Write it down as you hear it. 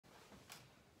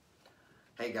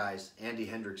Hey guys, Andy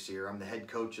Hendricks here. I'm the head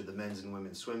coach of the men's and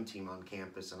women's swim team on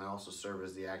campus, and I also serve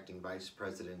as the acting vice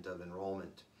president of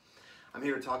enrollment. I'm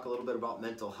here to talk a little bit about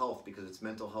mental health because it's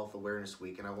Mental Health Awareness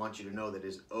Week, and I want you to know that it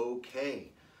is okay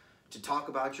to talk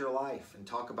about your life and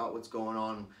talk about what's going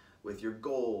on with your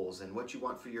goals and what you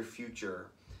want for your future.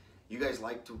 You guys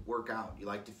like to work out. You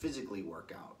like to physically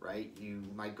work out, right? You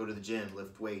might go to the gym,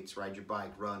 lift weights, ride your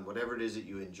bike, run, whatever it is that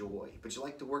you enjoy. But you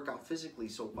like to work out physically,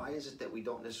 so why is it that we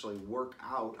don't necessarily work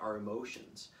out our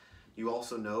emotions? You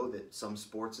also know that some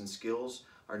sports and skills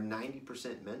are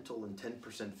 90% mental and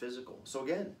 10% physical. So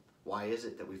again, why is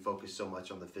it that we focus so much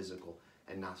on the physical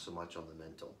and not so much on the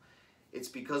mental? It's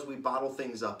because we bottle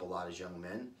things up a lot as young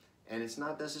men, and it's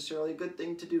not necessarily a good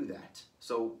thing to do that.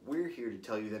 So we're here to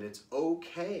tell you that it's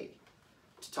okay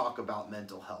to talk about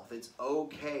mental health. It's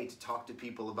okay to talk to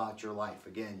people about your life.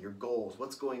 Again, your goals,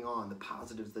 what's going on, the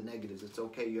positives, the negatives. It's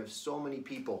okay. You have so many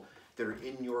people that are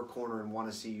in your corner and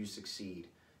want to see you succeed.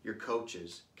 Your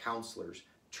coaches, counselors,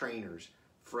 trainers,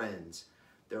 friends.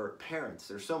 There are parents.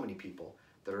 There's so many people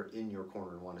that are in your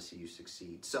corner and want to see you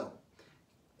succeed. So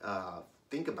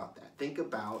think about that. Think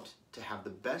about to have the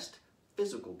best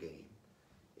physical game.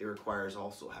 It requires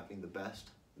also having the best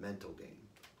mental game.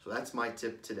 So that's my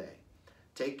tip today.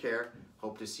 Take care.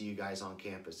 Hope to see you guys on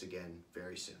campus again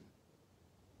very soon.